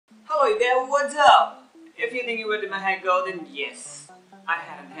Yo there, what's up? If you're thinking where did my hair go, then yes, I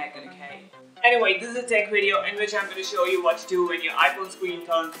had a haircut, okay? Anyway, this is a tech video in which I'm going to show you what to do when your iPhone screen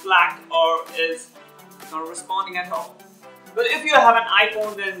turns black or is not responding at all. But if you have an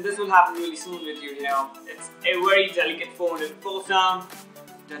iPhone, then this will happen really soon with you, It's a very delicate phone. If it falls down,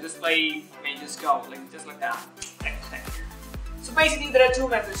 the display may just go, just like that. So basically there are two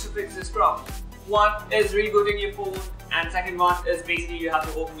methods to fix this problem. One is rebooting your phone, and second one is basically you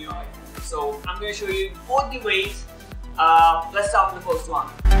have to open your iPhone. So I'm going to show you both the ways. Let's start with the first one.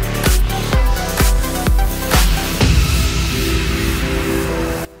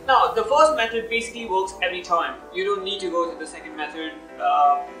 Now the first method basically works every time. You don't need to go to the second method.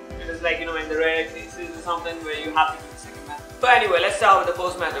 It is like in the rare cases or something where you have to do the second method. But anyway, let's start with the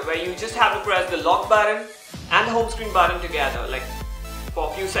first method where you just have to press the lock button and the home screen button together for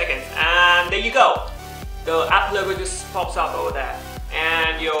a few seconds, and there you go. The app logo just pops up over there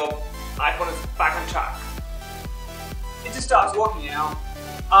and your iPhone is back on track. It just starts working,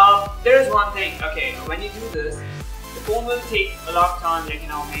 There is one thing, okay, when you do this, the phone will take a lot of time,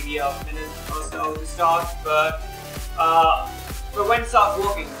 maybe a minute or so to start, but when it starts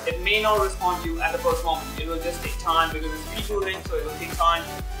working, it may not respond to you at the first moment. It will just take time because it's rebooting, so it will take time.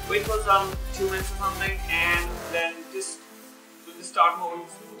 Wait for some 2 minutes or something, and then it will just start moving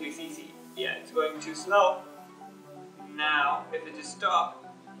smoothly. See, yeah, it's going too slow. Now, if it just stop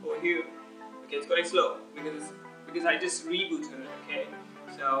over here, okay, it's going slow because I just rebooted it. Okay,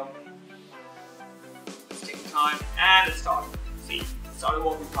 so it's taking time, and it started. See, it started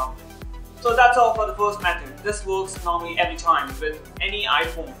working properly. So that's all for the first method. This works normally every time with any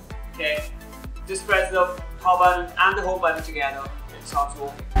iPhone. Okay, just press the power button and the home button together. It starts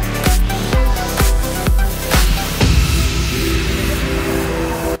working.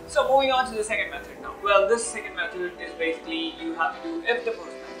 So moving on to the second method now. Well, this second method is basically you have to do if the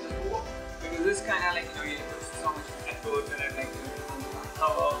first method doesn't work, because this kind of you put so much effort and everything to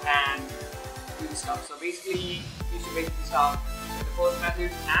cover and do the stuff. So basically, you should start with the first method,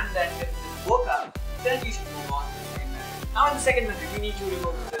 and then if it doesn't work out, then you should move on to the second method. Now in the second method, you need to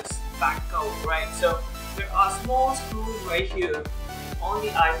remove this back cover, right? So there are small screws right here on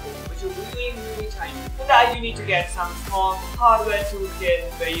the iPhone, which are really tiny. For that, you need to get some small hardware toolkit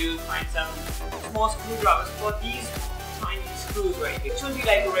where you find some small screwdrivers for these tiny screws right here. It should be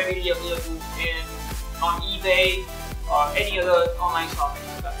readily available on eBay or any other online shopping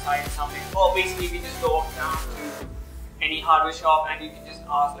website or something. Or basically, you can just go down to any hardware shop and you can just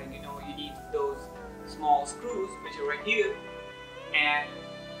ask, you need those small screws which are right here, and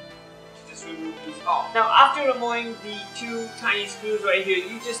just remove these off. Now after removing the two tiny screws right here,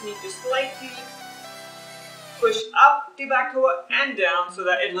 you just need to slightly push up the back cover and down so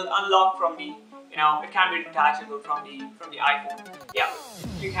that it will unlock from the, it can be detachable from the iPhone. Yeah,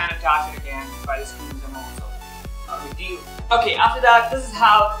 you can attach it again by the screws and also. Not a big deal. Okay, after that, this is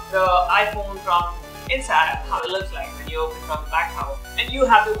how the iPhone from inside, how it looks like when you open it from the back cover. And you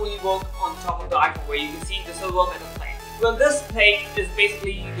have to only work on top of the iPhone where you can see the silver metal plate. Well, this plate is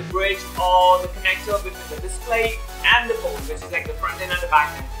basically the bridge or the connector between the display and the phone, which is like the front end and the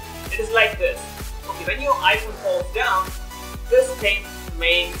back end. It is like this. Okay, when your iPhone falls down, this thing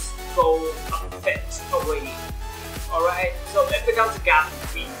may go a bit away. Alright, so it becomes a gap in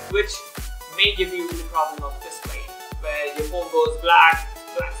between, which may give you the problem of display, where your phone goes black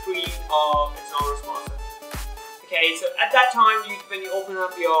screen, or it's not responsive. Okay, so at that time, when you open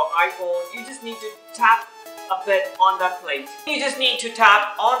up your iPhone, you just need to tap a bit on that plate. You just need to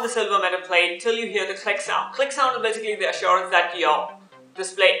tap on the silver metal plate till you hear the click sound. Click sound is basically the assurance that your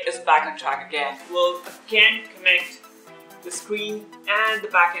display is back on track again. We'll again connect the screen and the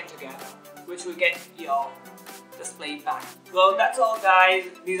back end together, which will get your display back. Well, that's all guys.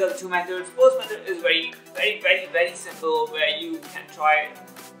 These are the two methods. First method is very simple, where you can try it,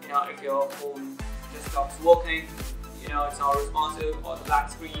 if your phone just stops working, it's not responsive, or the black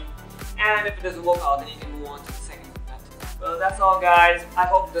screen. And if it doesn't work out, then you can move on to the second method. Well, that's all guys. I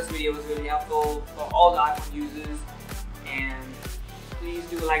hope this video was really helpful for all the iPhone users. And please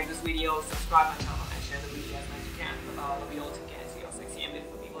do like this video, subscribe my channel, and share the video as much as you can. We all take care. See you all sexy and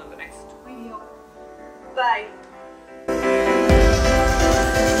beautiful people in the next video. Bye.